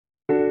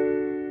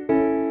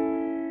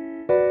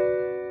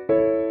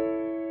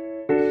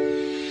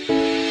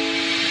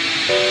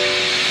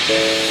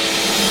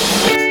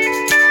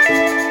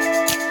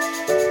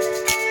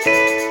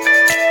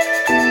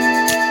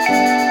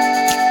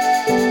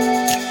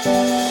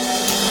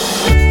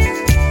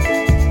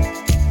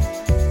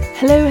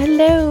Hello,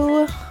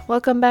 hello.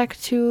 Welcome back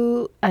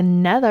to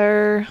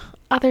another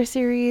author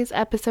series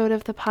episode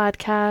of the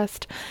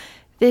podcast.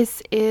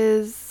 This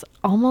is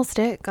almost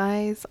it,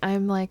 guys.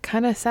 I'm like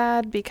kind of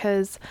sad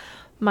because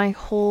my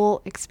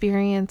whole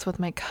experience with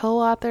my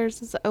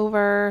co-authors is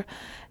over,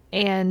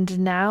 and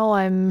now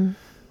I'm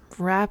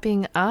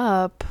wrapping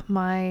up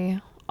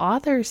my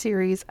author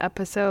series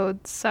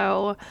episodes.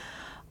 So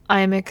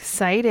I'm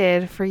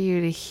excited for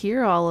you to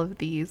hear all of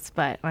these,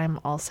 but I'm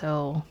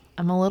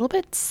a little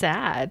bit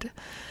sad.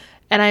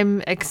 And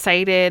I'm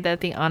excited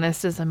that the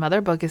Honest as a Mother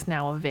book is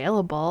now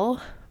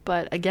available.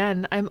 But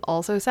again, I'm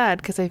also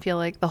sad because I feel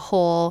like the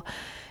whole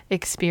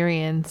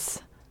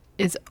experience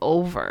is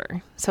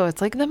over. So it's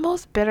like the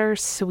most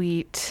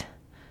bittersweet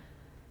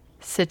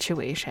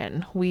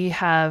situation. We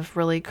have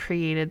really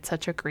created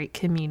such a great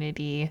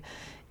community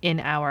in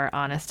our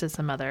Honest as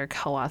a Mother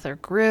co-author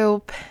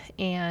group,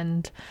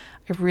 and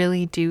I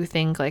really do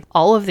think like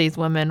all of these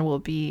women will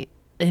be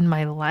in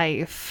my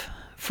life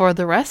for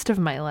the rest of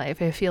my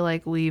life. I feel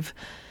like we've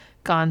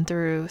gone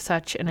through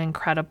such an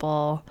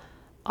incredible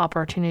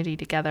opportunity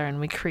together, and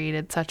we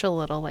created such a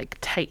little like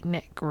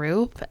tight-knit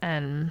group,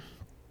 and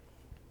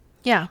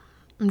yeah,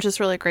 I'm just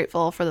really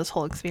grateful for this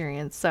whole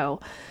experience.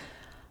 So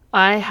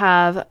I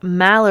have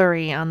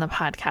Mallory on the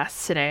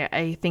podcast today.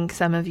 I think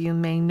some of you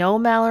may know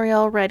Mallory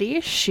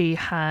already. She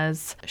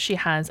has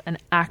an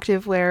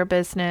activewear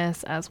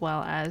business, as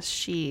well as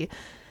she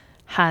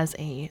has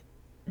a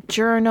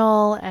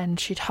journal, and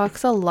she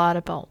talks a lot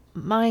about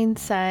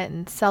mindset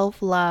and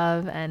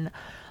self-love and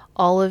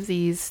all of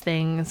these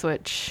things,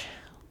 which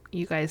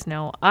you guys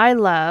know I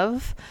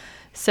love.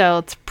 So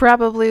it's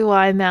probably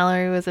why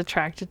Mallory was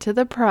attracted to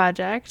the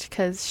project,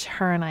 because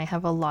her and I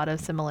have a lot of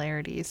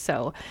similarities.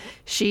 So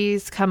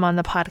she's come on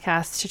the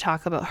podcast to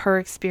talk about her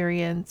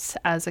experience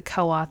as a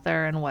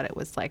co-author and what it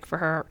was like for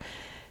her.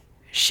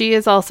 She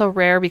is also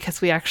rare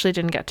because we actually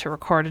didn't get to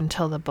record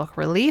until the book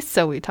release.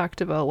 So we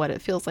talked about what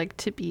it feels like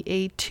to be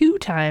a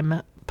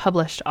two-time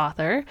published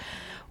author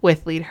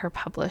with Lead Her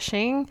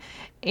Publishing.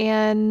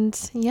 And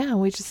yeah,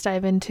 we just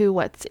dive into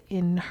what's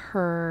in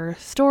her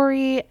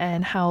story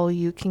and how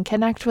you can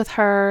connect with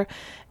her.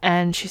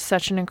 And she's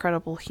such an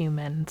incredible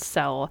human.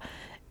 So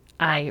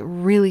I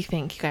really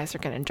think you guys are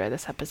going to enjoy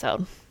this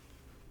episode.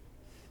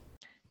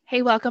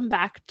 Hey, welcome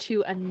back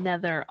to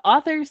another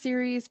author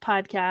series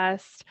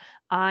podcast.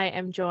 I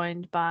am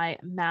joined by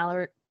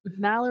Mallory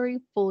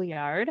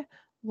Fouliard.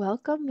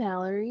 Welcome,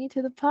 Mallory,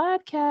 to the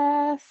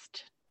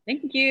podcast.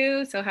 Thank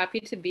you. So happy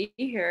to be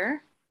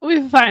here.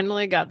 We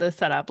finally got this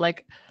set up.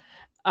 Like,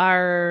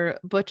 our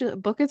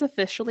book is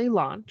officially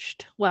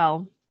launched.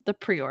 Well, the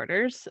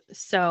pre-orders.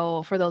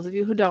 So for those of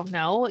you who don't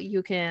know,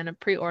 you can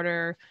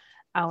pre-order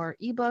our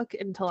ebook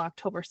until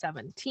October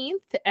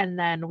 17th, and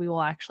then we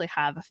will actually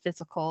have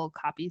physical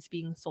copies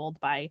being sold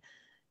by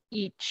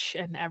each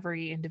and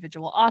every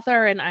individual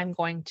author. And I'm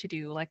going to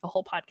do like a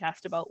whole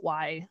podcast about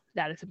why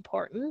that is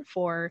important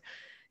for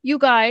you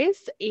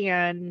guys.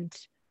 And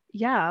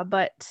yeah,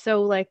 but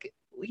so like,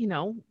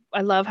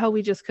 I love how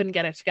we just couldn't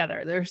get it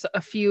together. There's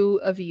a few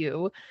of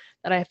you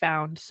that I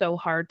found so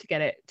hard to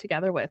get it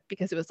together with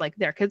because it was like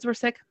their kids were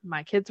sick,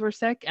 my kids were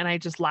sick, and I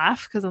just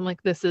laugh because I'm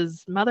like, this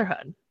is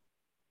motherhood.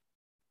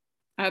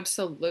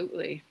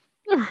 Absolutely.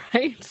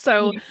 Right.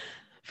 So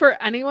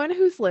for anyone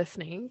who's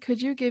listening, could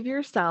you give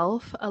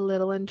yourself a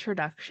little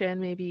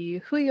introduction, maybe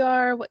who you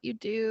are, what you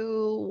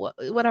do,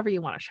 whatever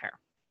you want to share?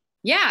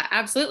 Yeah,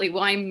 absolutely.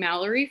 Well, I'm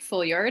Mallory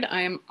Fouliard.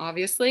 I am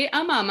obviously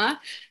a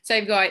mama. So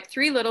I've got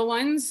three little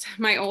ones.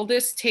 My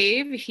oldest,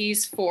 Tave,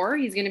 he's 4.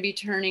 He's going to be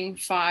turning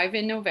 5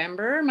 in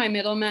November. My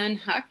middleman,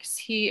 Hux,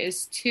 he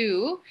is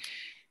 2.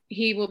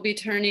 He will be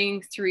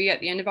turning 3 at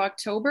the end of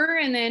October.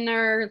 And then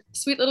our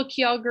sweet little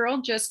Kiel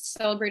girl just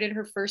celebrated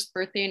her first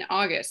birthday in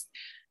August.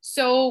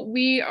 So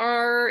we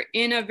are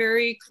in a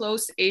very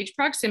close age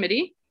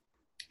proximity.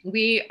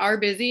 We are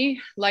busy.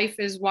 Life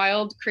is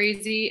wild,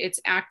 crazy, it's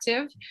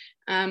active.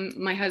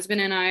 My husband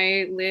and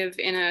I live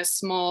in a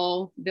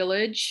small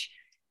village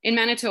in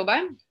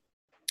Manitoba.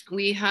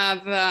 We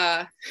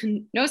have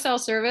no cell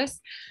service.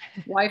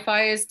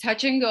 Wi-Fi is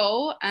touch and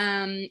go.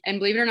 And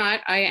believe it or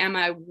not, I am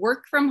a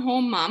work from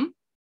home mom.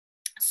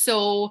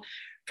 So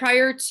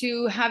prior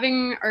to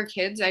having our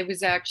kids, I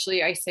was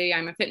actually, I say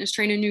I'm a fitness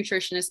trainer and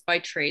nutritionist by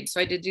trade. So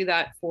I did do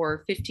that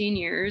for 15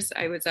 years.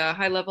 I was a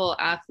high level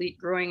athlete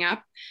growing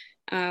up,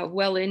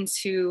 well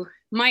into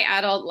my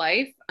adult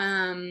life.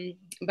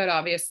 But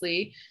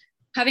obviously,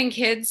 having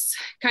kids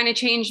kind of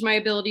changed my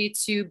ability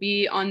to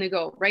be on the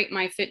go, right?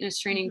 My fitness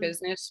training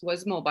business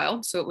was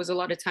mobile, so it was a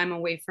lot of time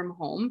away from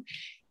home.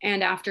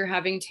 And after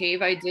having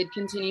Tave, I did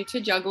continue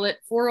to juggle it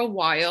for a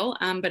while,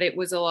 but it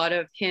was a lot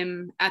of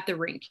him at the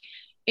rink,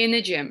 in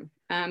the gym,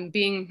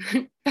 being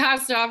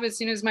passed off as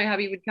soon as my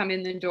hubby would come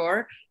in the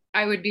door.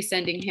 I would be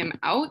sending him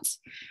out.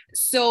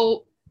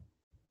 So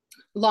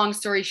long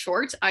story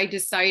short, I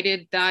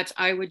decided that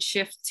I would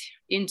shift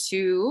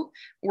into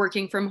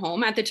working from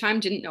home. At the time,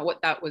 didn't know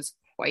what that was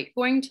quite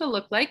going to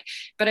look like,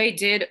 but I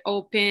did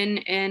open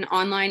an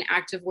online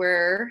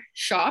activewear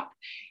shop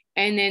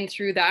And then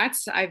through that,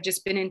 I've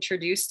just been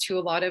introduced to a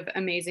lot of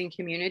amazing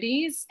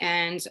communities.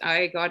 And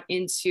I got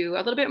into a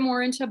little bit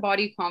more into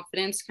body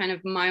confidence, kind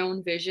of my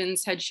own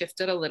visions had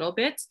shifted a little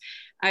bit.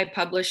 I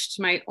published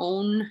my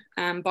own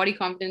body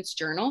confidence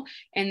journal,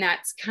 and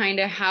that's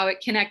kind of how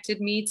it connected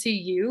me to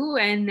you.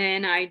 And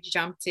then I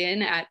jumped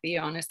in at the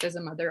Honest as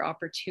a Mother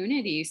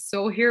opportunity.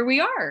 So here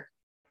we are.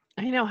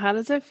 I know. How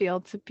does it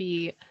feel to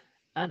be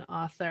an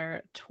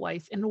author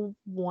twice in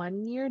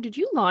 1 year? Did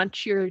you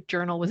launch your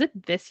journal? Was it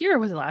this year or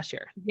was it last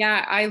year?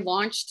 Yeah, I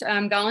launched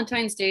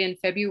Valentine's Day in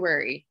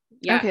February.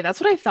 Yeah. Okay, that's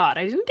what I thought.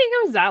 I didn't think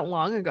it was that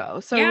long ago.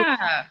 So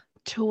Yeah.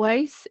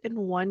 twice in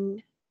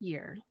 1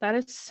 year. That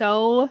is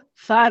so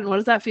fun. What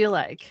does that feel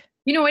like?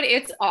 You know what?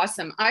 It's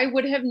awesome. I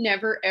would have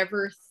never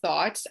ever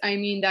thought, I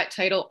mean, that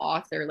title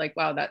author, like,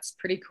 wow, that's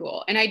pretty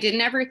cool. And I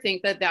didn't ever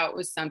think that that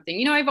was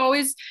something, I've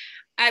always,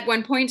 at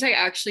one point, I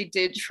actually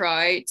did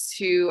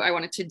I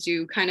wanted to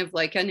do kind of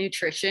like a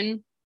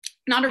nutrition,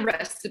 not a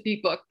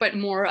recipe book, but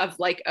more of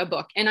like a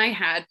book. And I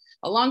had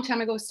a long time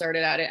ago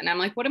started at it. And I'm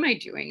like, what am I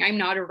doing? I'm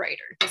not a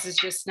writer. This is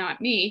just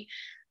not me.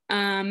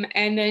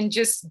 And then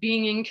just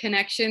being in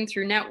connection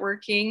through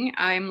networking,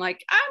 I'm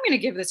like, I'm going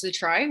to give this a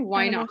try.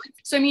 Why not?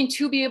 So, I mean,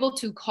 to be able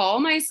to call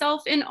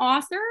myself an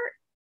author,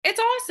 it's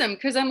awesome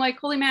because I'm like,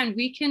 holy man,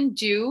 we can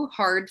do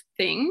hard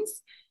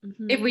things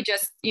if we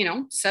just,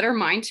 set our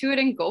mind to it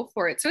and go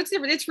for it. So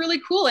it's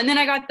really cool. And then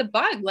I got the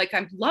bug, like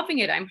I'm loving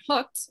it. I'm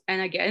hooked.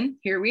 And again,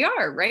 here we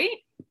are, right?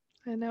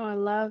 I know, I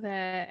love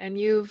it. And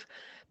you've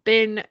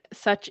been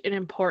such an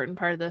important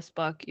part of this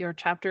book. Your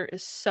chapter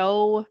is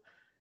so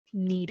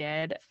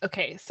needed.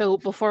 Okay, so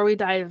before we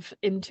dive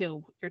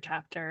into your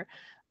chapter,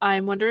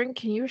 I'm wondering,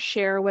 can you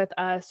share with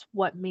us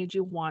what made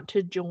you want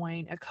to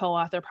join a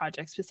co-author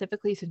project,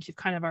 specifically since you've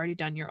kind of already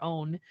done your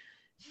own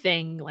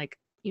thing, like,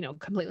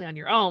 completely on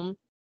your own?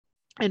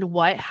 And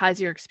what has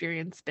your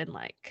experience been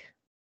like?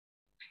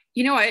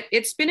 You know what?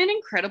 It's been an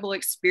incredible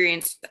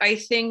experience. I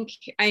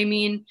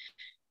mean,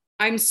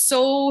 I'm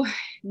so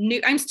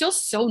new. I'm still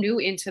so new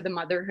into the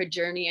motherhood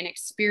journey and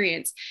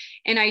experience.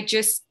 And I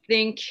just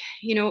think,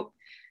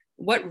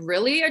 what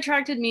really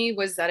attracted me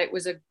was that it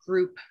was a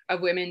group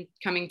of women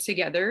coming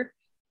together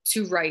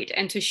to write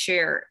and to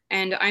share.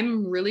 And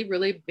I'm really,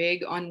 really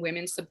big on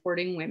women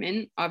supporting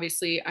women.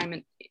 Obviously, I'm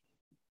a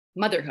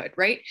motherhood,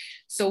 right?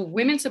 So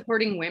women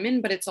supporting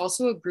women, but it's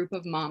also a group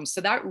of moms.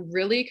 So that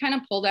really kind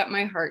of pulled at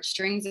my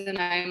heartstrings. And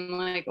I'm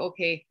like,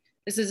 okay,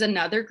 this is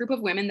another group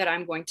of women that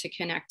I'm going to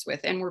connect with.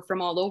 And we're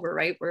from all over,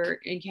 right? We're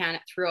in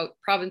Canada, throughout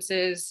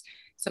provinces.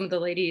 Some of the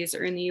ladies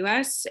are in the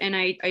US. And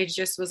I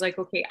just was like,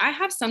 okay, I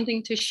have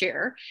something to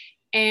share.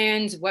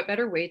 And what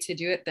better way to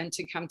do it than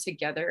to come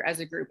together as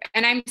a group?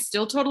 And I'm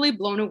still totally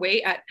blown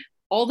away at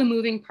all the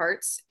moving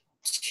parts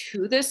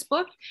to this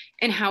book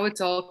and how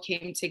it's all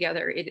came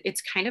together.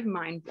 It's kind of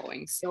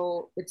mind-blowing.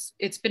 So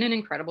it's been an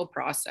incredible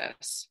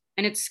process.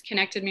 And it's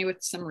connected me with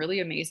some really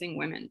amazing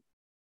women.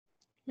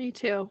 Me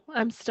too.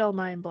 I'm still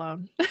mind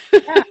blown.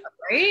 Yeah,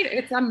 right?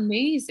 It's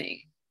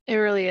amazing. It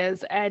really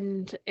is.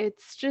 And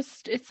it's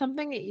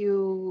something that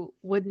you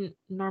wouldn't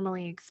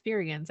normally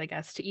experience, I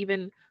guess, to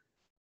even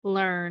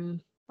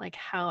learn like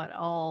how it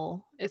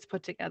all is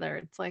put together.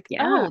 It's like,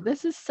 Yeah. oh,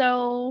 this is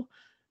so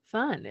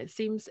fun. It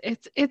seems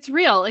it's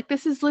real. Like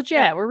this is legit.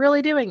 Yeah. We're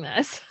really doing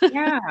this.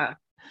 Yeah.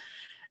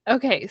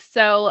 Okay,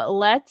 so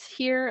let's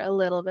hear a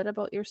little bit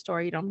about your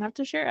story. You don't have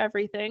to share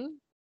everything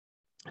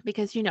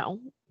because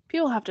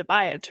people have to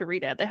buy it to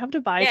read it. They have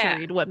to buy to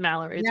read what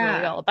Mallory is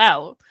really all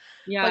about.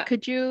 Yeah. But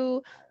could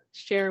you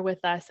share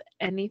with us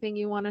anything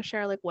you want to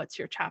share? Like what's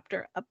your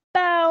chapter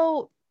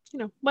about?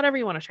 Whatever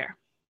you want to share.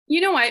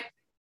 You know what?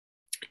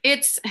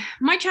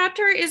 My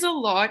chapter is a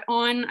lot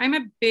on, I'm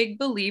a big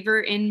believer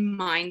in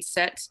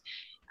mindset.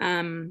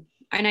 And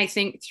I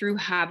think through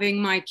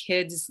having my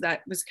kids,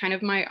 that was kind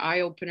of my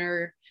eye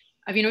opener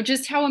of,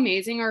 just how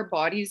amazing our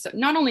bodies,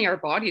 not only our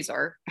bodies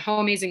are, how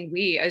amazing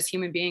we as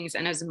human beings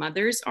and as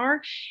mothers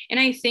are. And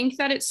I think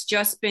that it's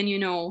just been,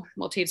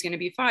 well, Tave's going to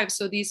be 5.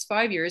 So these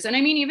 5 years, and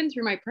I mean, even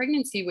through my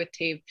pregnancy with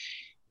Tave,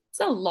 it's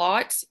a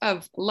lot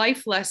of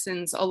life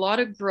lessons, a lot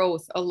of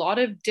growth, a lot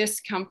of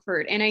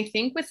discomfort. And I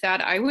think with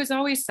that, I was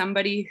always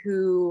somebody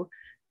who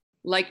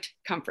liked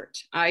comfort.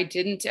 I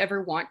didn't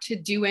ever want to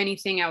do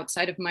anything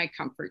outside of my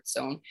comfort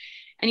zone.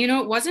 And,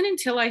 it wasn't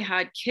until I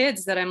had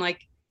kids that I'm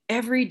like,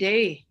 every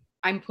day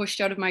I'm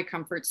pushed out of my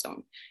comfort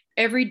zone.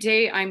 Every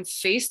day I'm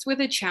faced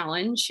with a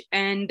challenge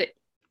and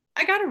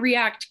I got to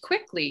react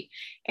quickly.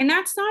 And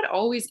that's not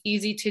always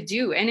easy to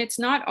do. And it's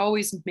not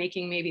always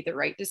making maybe the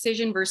right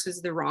decision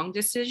versus the wrong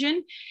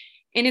decision.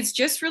 And it's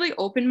just really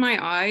opened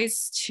my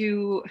eyes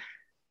to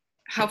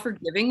how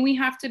forgiving we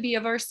have to be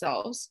of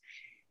ourselves,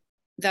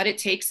 that it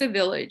takes a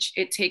village.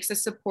 It takes a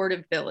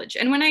supportive village.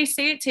 And when I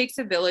say it takes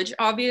a village,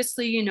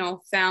 obviously,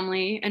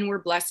 family, and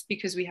we're blessed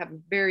because we have a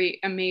very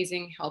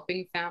amazing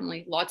helping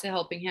family, lots of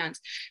helping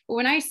hands. But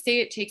when I say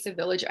it takes a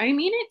village, I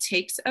mean it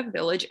takes a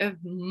village of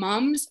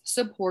moms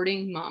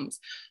supporting moms.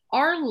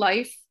 Our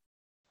life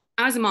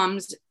as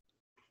moms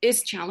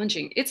is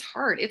challenging. It's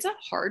hard. It's a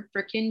hard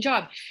freaking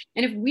job.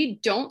 And if we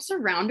don't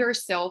surround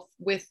ourselves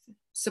with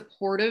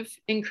supportive,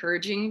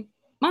 encouraging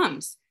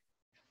moms,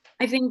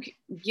 I think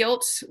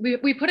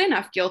we put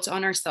enough guilt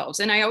on ourselves.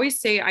 And I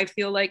always say, I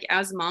feel like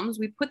as moms,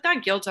 we put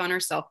that guilt on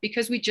ourselves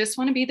because we just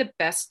want to be the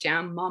best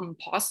damn mom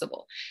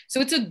possible.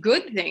 So it's a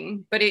good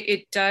thing, but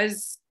it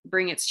does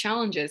bring its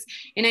challenges.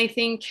 And I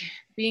think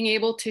being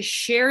able to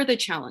share the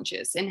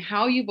challenges and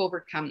how you've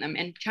overcome them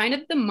and kind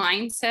of the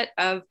mindset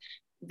of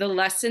the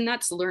lesson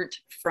that's learned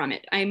from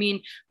it. I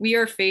mean, we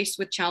are faced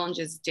with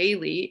challenges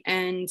daily,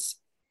 and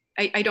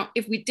I don't,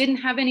 if we didn't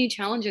have any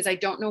challenges, I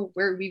don't know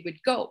where we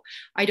would go.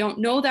 I don't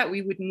know that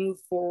we would move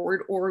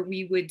forward or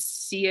we would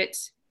see it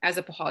as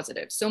a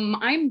positive. So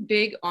I'm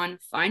big on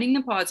finding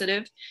the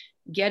positive,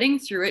 getting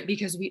through it,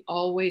 because we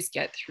always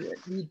get through it.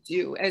 We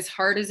do, as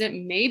hard as it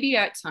may be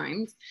at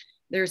times.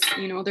 There's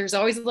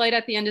always a light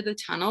at the end of the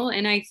tunnel.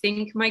 And I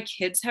think my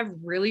kids have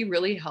really,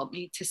 really helped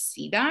me to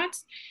see that.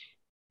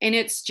 And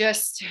it's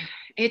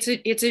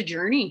a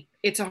journey.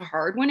 It's a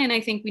hard one. And I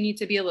think we need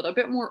to be a little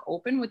bit more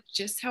open with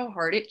just how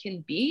hard it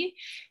can be,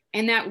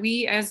 and that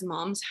we as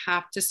moms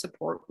have to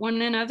support one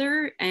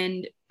another.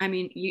 And I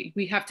mean,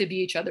 we have to be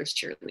each other's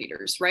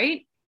cheerleaders,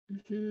 right?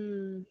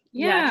 Mm-hmm.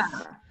 Yeah.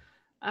 Yes,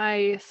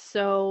 I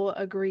so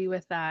agree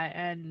with that.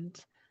 And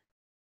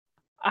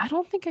I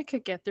don't think I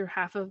could get through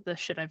half of the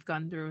shit I've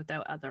gone through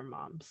without other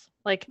moms.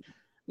 Like,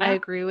 I Yeah.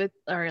 agree with,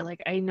 or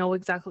like, I know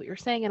exactly what you're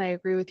saying, and I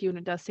agree with you. And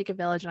it does take a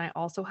village. And I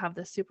also have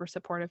this super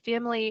supportive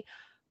family.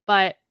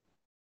 But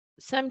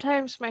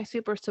sometimes my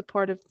super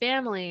supportive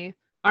family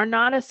are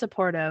not as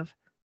supportive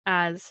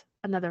as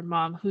another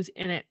mom who's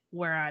in it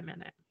where I'm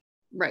in it.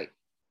 Right.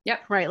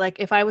 Yep. Right. Like,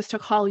 if I was to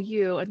call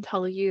you and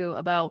tell you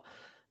about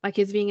my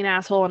kids being an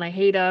asshole and I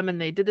hate them and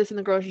they did this in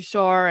the grocery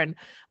store and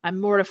I'm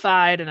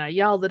mortified and I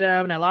yelled at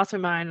them and I lost my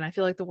mind and I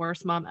feel like the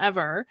worst mom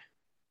ever,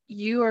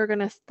 you are going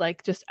to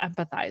like just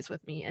empathize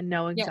with me and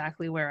know Yeah.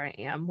 exactly where I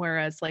am.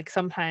 Whereas like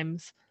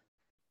sometimes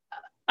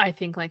I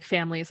think like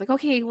family is like,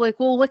 okay, like,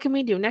 well, what can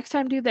we do next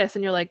time? Do this.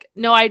 And you're like,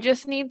 no, I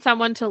just need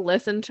someone to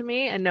listen to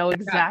me and know Yeah.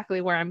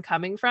 exactly where I'm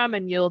coming from.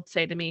 And you'll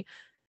say to me,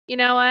 you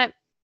know what?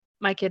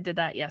 My kid did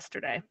that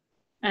yesterday.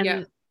 Yeah.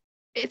 And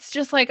it's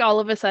just like all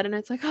of a sudden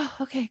it's like, oh,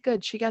 okay,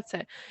 good. She gets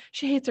it.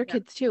 She hates her Yeah.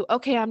 kids too.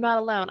 Okay, I'm not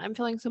alone. I'm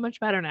feeling so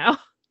much better now.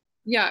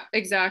 Yeah,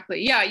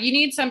 exactly. Yeah. You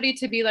need somebody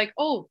to be like,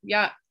 oh,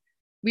 yeah,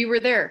 we were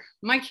there.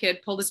 My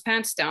kid pulled his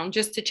pants down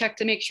just to check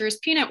to make sure his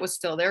peanut was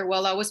still there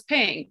while I was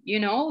paying,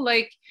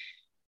 like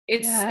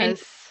and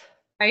Yes.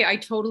 I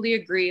totally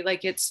agree.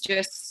 Like, it's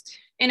just,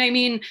 and I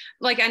mean,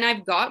 like, and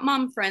I've got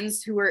mom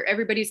friends who are,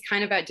 everybody's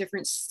kind of at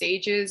different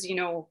stages,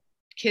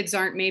 kids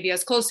aren't maybe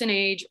as close in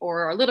age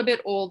or a little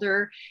bit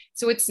older.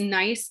 So it's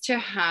nice to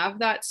have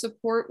that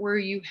support where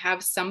you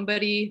have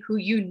somebody who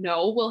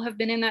will have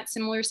been in that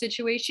similar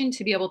situation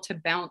to be able to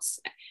bounce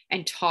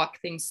and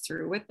talk things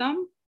through with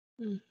them.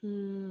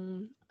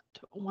 Mm-hmm.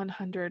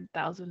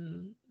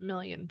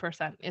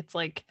 100,000,000,000%. It's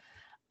like,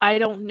 I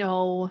don't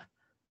know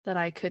that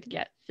I could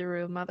get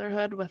through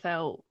motherhood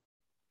without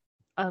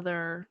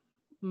other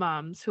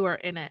moms who are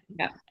in it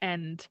Yeah.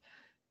 and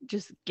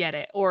just get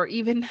it. Or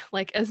even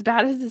like, as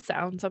bad as it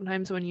sounds,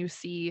 sometimes when you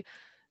see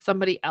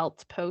somebody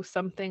else post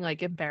something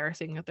like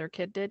embarrassing that their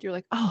kid did, you're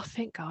like, oh,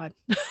 thank God.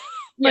 Yeah.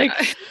 Like,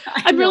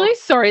 I I'm know. really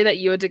sorry that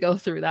you had to go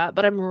through that,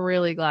 but I'm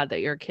really glad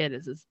that your kid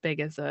is as big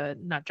as a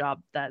nut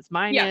job as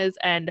mine Yeah. is.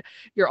 And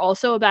you're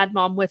also a bad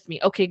mom with me.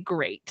 Okay,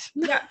 great.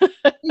 Yeah.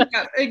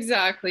 Yeah,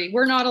 exactly.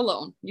 We're not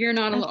alone. You're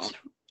not alone.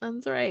 That's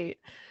that's right.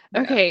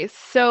 Yeah. Okay,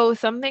 so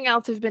something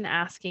else I've been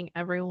asking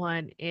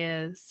everyone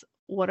is,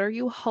 what are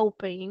you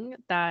hoping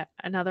that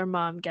another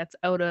mom gets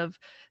out of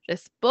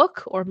this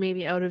book or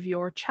maybe out of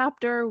your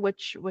chapter,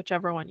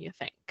 whichever one you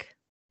think?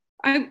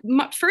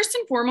 First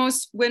and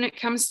foremost, when it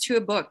comes to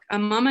a book, a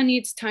mama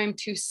needs time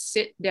to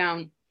sit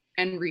down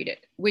and read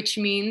it, which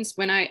means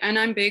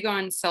I'm big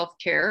on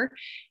self-care.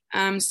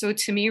 So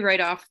to me, right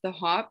off the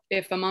hop,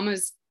 if a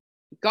mama's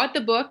got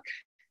the book,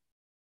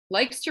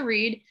 likes to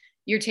read,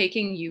 you're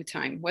taking you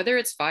time, whether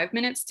it's 5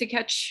 minutes to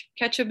catch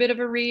a bit of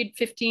a read,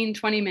 15,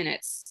 20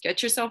 minutes,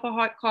 get yourself a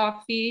hot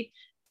coffee.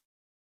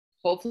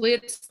 Hopefully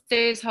it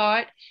stays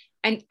hot,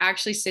 and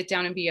actually sit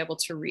down and be able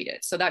to read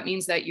it. So that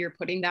means that you're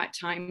putting that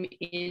time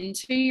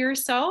into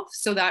yourself.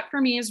 So that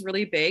for me is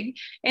really big.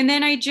 And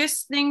then I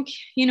just think,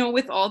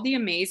 with all the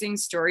amazing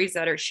stories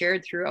that are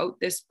shared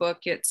throughout this book,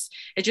 it's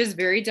just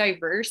very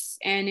diverse,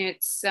 and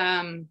it's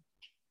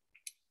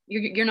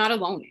you're not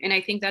alone. And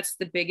I think that's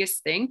the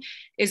biggest thing,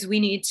 is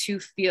we need to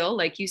feel,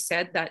 like you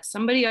said, that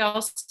somebody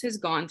else has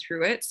gone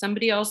through it,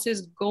 somebody else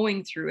is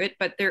going through it,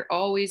 but there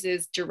always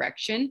is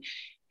direction.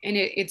 And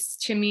it's,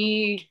 to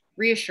me,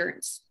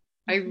 reassurance.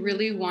 I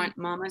really Mhm. want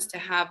mamas to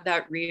have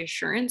that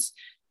reassurance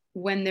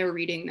when they're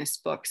reading this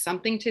book,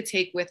 something to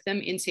take with them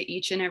into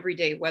each and every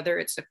day, whether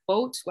it's a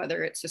quote,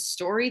 whether it's a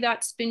story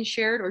that's been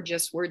shared, or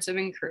just words of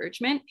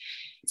encouragement.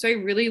 So I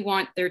really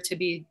want there to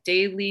be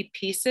daily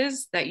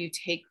pieces that you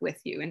take with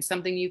you, and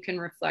something you can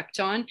reflect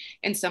on,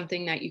 and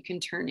something that you can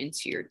turn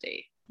into your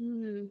day.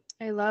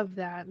 I love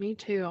that. Me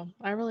too.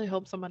 I really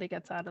hope somebody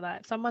gets out of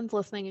that. If someone's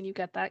listening and you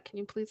get that, can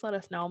you please let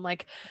us know? I'm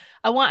like,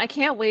 I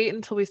can't wait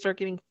until we start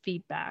getting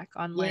feedback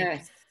on like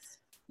Yes.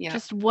 Yeah.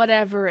 just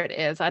whatever it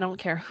is. I don't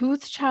care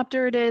whose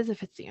chapter it is,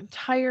 if it's the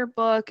entire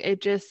book.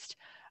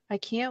 I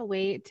can't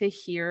wait to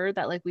hear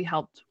that like we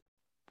helped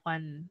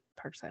one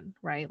person,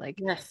 right? Like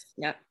Yes.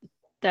 Yeah.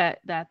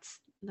 that's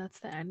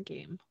the end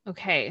game.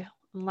 Okay.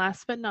 And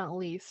last but not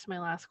least, my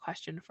last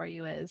question for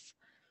you is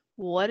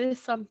what is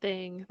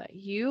something that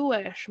you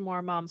wish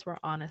more moms were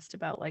honest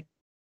about? Like,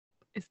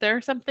 is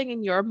there something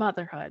in your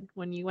motherhood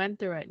when you went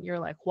through it and you're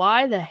like,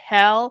 why the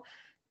hell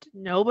did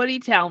nobody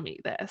tell me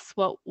this?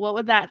 What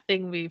would that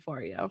thing be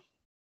for you?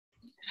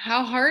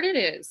 How hard it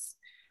is.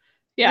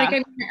 Like,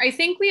 Yeah. I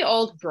think we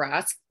all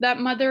grasp that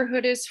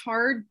motherhood is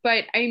hard,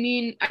 but I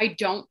mean, I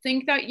don't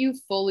think that you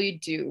fully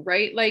do,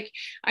 right? Like,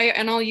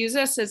 and I'll use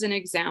this as an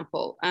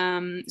example.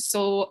 And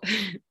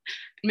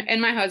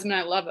my husband,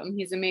 I love him.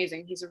 He's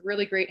amazing. He's a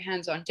really great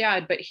hands-on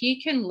dad, but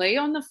he can lay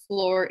on the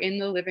floor in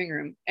the living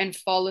room and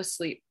fall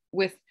asleep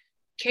with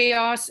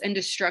chaos and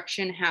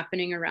destruction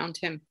happening around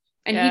him.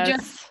 And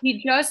Yes.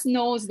 he just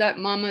knows that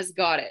mama's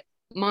got it.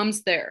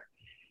 Mom's there.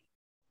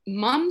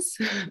 Moms,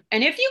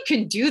 and if you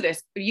can do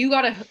this, you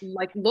gotta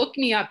like look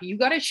me up. You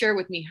gotta share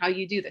with me how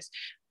you do this.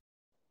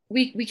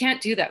 We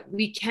can't do that.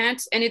 We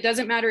can't, and it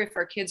doesn't matter if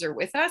our kids are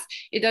with us.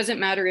 It doesn't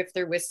matter if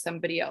they're with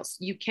somebody else.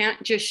 You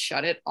can't just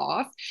shut it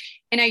off.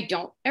 And I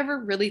don't ever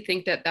really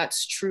think that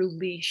that's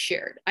truly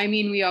shared. I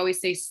mean, we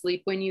always say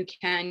sleep when you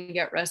can,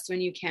 get rest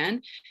when you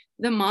can.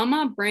 The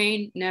mama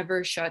brain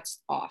never shuts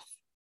off.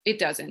 It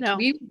doesn't. No.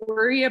 We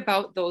worry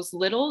about those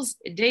littles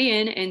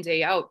day in and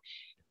day out.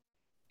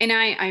 And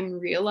I'm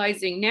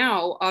realizing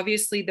now,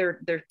 obviously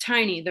they're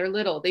tiny, they're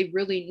little, they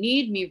really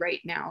need me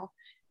right now.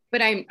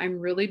 But I'm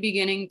really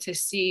beginning to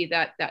see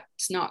that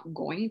that's not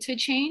going to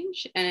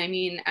change. And I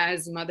mean,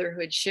 as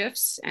motherhood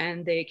shifts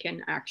and they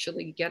can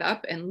actually get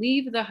up and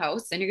leave the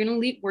house, and you're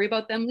going to worry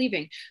about them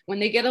leaving. When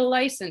they get a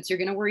license, you're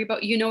going to worry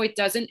about, it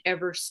doesn't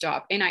ever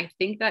stop. And I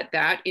think that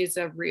that is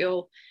a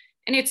real,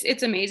 and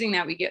it's amazing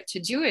that we get to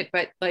do it,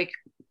 but like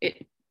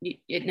it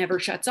never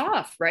shuts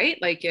off,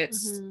 right? Like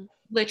it's Mm-hmm.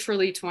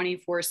 literally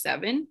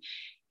 24/7.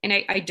 And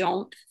I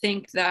don't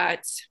think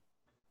that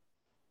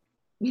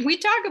we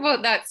talk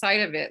about that side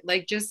of it.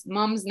 Like just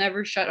moms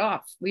never shut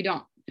off. We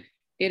don't.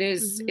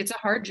 Mm-hmm. It's a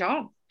hard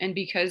job. And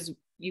because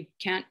you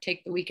can't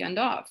take the weekend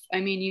off. I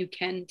mean, you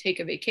can take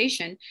a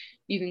vacation,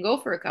 you can go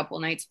for a couple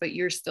nights, but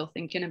you're still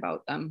thinking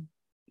about them.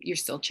 You're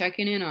still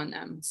checking in on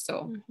them.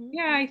 So Mm-hmm.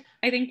 yeah,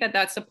 I think that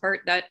that's a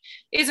part that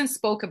isn't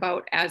spoke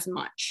about as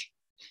much.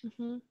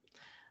 Mm-hmm.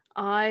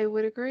 I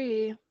would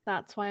agree.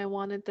 That's why I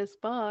wanted this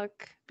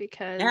book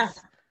because Yeah.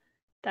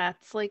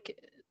 that's like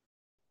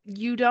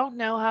you don't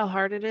know how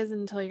hard it is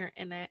until you're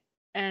in it.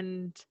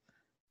 And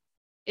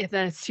if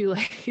then it's too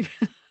late.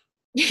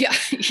 Yeah.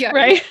 Yeah.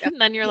 Right? Yeah. And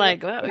then you're Yeah.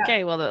 like, well, Yeah.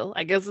 okay, well,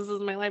 I guess this is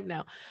my life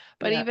now.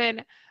 But Yeah.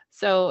 even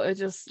so, it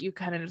just, you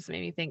kind of just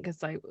made me think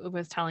because I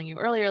was telling you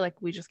earlier,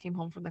 like, we just came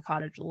home from the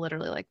cottage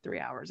literally like 3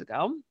 hours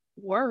ago,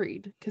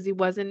 worried because he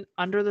wasn't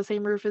under the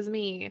same roof as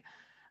me.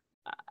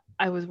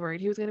 I was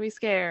worried he was going to be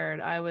scared.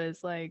 I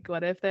was like,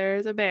 what if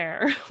there's a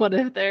bear? What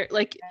if there,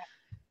 like,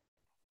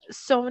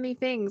 so many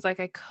things. Like,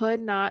 I could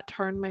not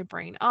turn my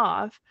brain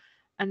off.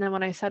 And then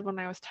when I said when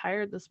I was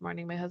tired this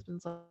morning, my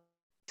husband's like,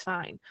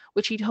 fine,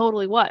 which he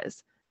totally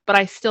was, but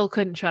I still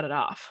couldn't shut it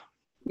off.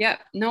 Yeah.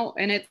 No,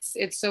 and it's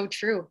so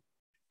true.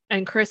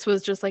 And Chris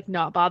was just like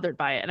not bothered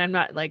by it. And I'm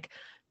not like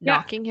Yeah.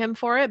 knocking him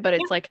for it, but Yeah.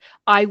 it's like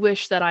I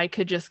wish that I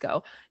could just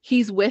go.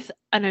 He's with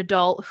an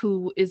adult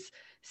who is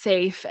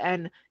safe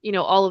and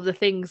all of the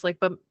things like,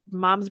 but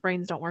mom's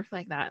brains don't work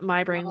like that.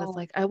 My brain was No.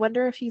 like, I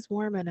wonder if he's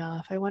warm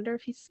enough. I wonder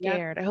if he's Yeah.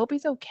 scared. I hope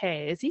he's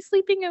okay. Is he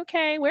sleeping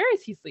okay? Where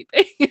is he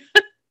sleeping?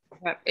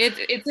 Yeah.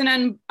 It's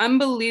an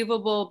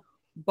unbelievable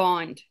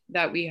bond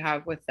that we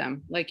have with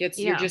them. Like you're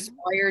Yeah. just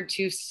wired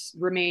to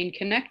remain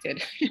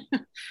connected.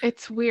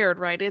 It's weird,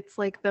 right? It's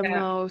like the Yeah.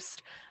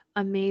 most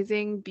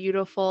amazing,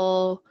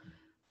 beautiful,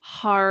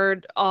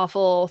 hard,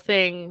 awful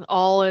thing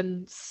all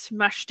in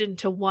smushed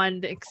into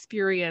one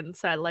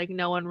experience that like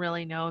no one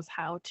really knows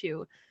how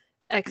to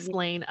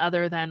explain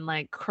other than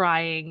like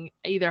crying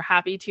either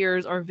happy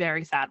tears or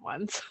very sad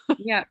ones.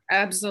 Yeah,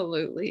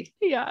 absolutely.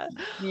 Yeah.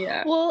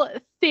 Yeah. Well,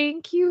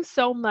 thank you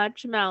so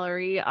much,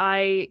 Mallory.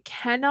 I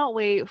cannot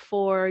wait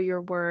for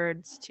your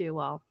words to,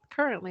 well,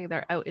 currently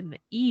they're out in the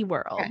e Okay.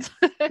 world.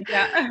 I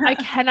Yeah.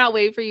 cannot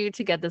wait for you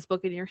to get this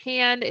book in your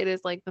hand. It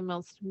is like the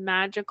most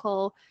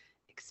magical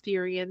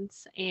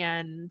experience.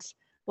 And,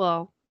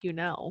 well, you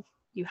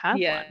have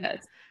one.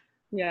 Yes.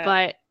 Yeah.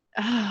 But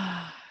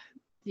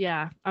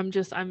yeah,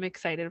 I'm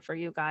excited for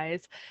you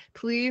guys.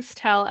 Please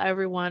tell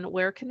everyone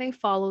where can they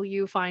follow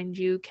you, find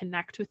you,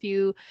 connect with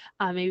you.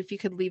 Maybe if you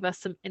could leave us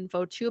some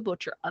info too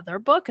about your other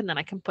book, and then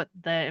I can put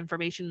the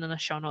information in the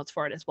show notes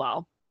for it as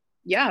well.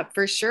 Yeah,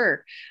 for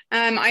sure.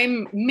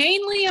 I'm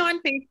mainly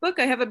on Facebook.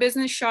 I have a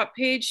business shop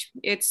page.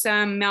 It's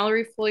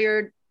Mallory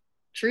Folliard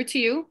True to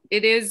You.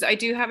 It is, I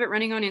do have it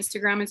running on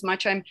Instagram as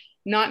much. I'm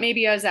not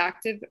maybe as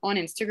active on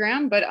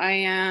Instagram, but I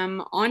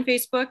am on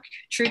Facebook.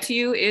 True to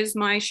You is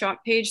my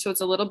shop page. So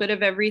it's a little bit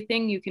of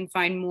everything. You can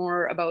find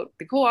more about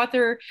the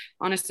co-author,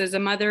 Honest as a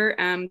Mother.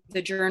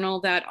 The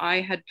journal that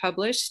I had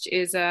published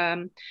is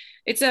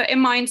it's a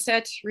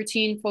mindset,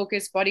 routine,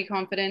 focus, body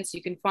confidence.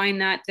 You can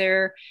find that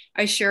there.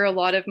 I share a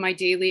lot of my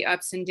daily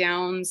ups and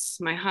downs,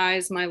 my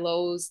highs, my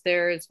lows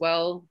there as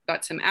well.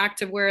 Got some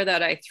activewear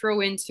that I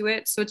throw into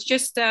it. So it's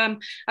just a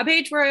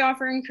page where I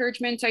offer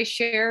encouragement, I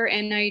share,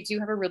 and I do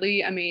have a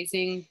really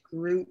amazing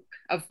group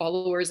of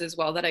followers as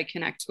well that I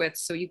connect with.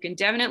 So you can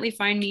definitely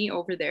find me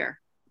over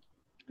there.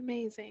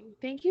 Amazing.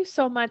 Thank you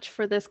so much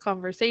for this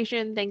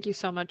conversation. Thank you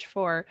so much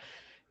for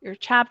your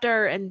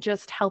chapter and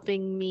just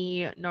helping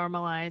me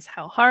normalize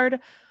how hard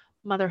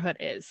motherhood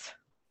is.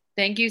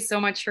 Thank you so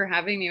much for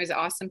having me. It was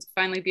awesome to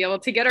finally be able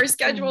to get our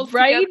schedules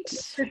right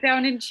together, sit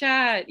down and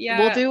chat. Yeah,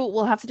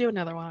 we'll have to do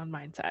another one on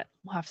mindset.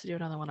 We'll have to do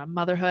another one on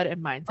motherhood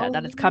and mindset.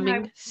 That is yeah,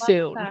 coming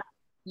soon. That.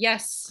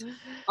 Yes.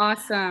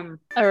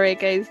 Awesome. All right,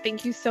 guys.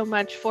 Thank you so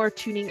much for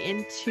tuning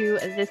into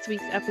this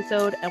week's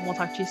episode, and we'll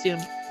talk to you soon.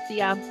 See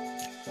ya.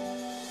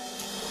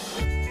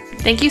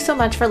 Thank you so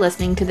much for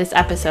listening to this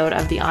episode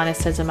of the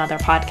Honest as a Mother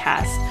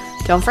podcast.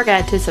 Don't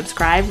forget to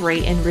subscribe,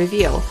 rate, and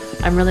review.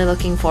 I'm really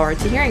looking forward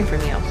to hearing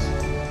from you.